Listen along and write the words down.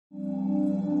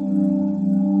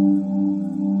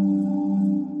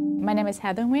My name is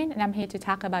Nguyen, and I'm here to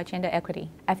talk about gender equity.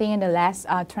 I think in the last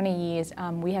 20 years,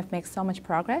 we have made so much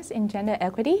progress in gender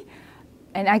equity,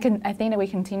 and I think that we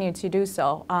continue to do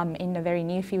so in the very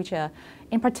near future.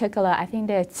 In particular, I think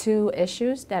there are two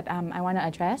issues that I want to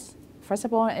address. First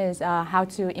of all is how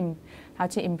to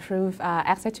improve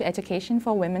access to education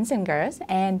for women and girls,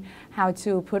 and how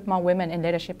to put more women in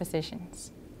leadership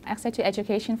positions. Access to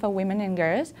education for women and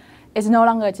girls is no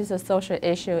longer just a social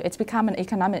issue. It's become an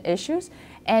economic issue.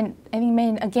 And I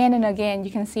mean, again and again, you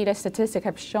can see the statistics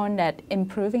have shown that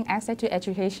improving access to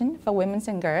education for women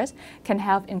and girls can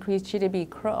help increase GDP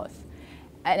growth.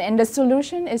 And the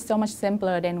solution is so much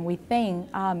simpler than we think.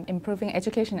 Improving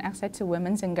education access to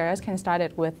women and girls can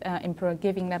start with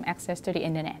giving them access to the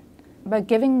internet. By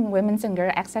giving women and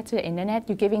girls access to the internet,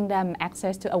 you're giving them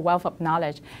access to a wealth of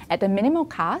knowledge at the minimal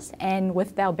cost and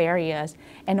without barriers.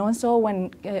 And also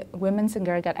when women and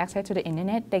girls get access to the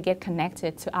internet, they get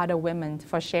connected to other women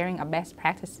for sharing of best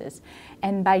practices.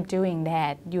 And by doing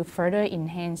that, you further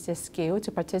enhance the skill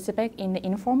to participate in the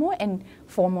informal and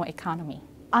formal economy.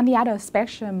 On the other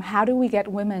spectrum, how do we get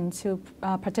women to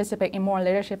participate in more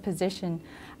leadership positions?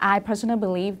 I personally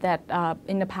believe that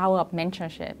in the power of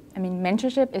mentorship. I mean,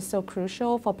 mentorship is so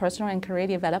crucial for personal and career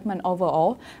development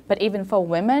overall, but even for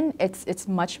women, it's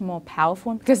much more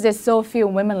powerful because there's so few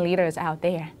women leaders out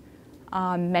there.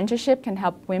 Mentorship can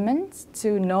help women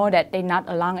to know that they're not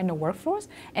alone in the workforce,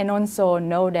 and also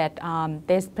know that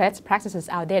there's best practices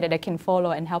out there that they can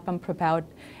follow and help them propel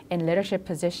in leadership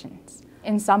positions.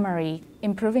 In summary,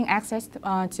 improving access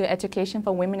to education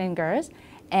for women and girls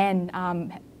and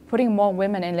putting more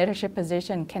women in leadership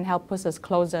positions can help push us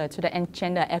closer to the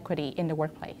gender equity in the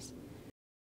workplace.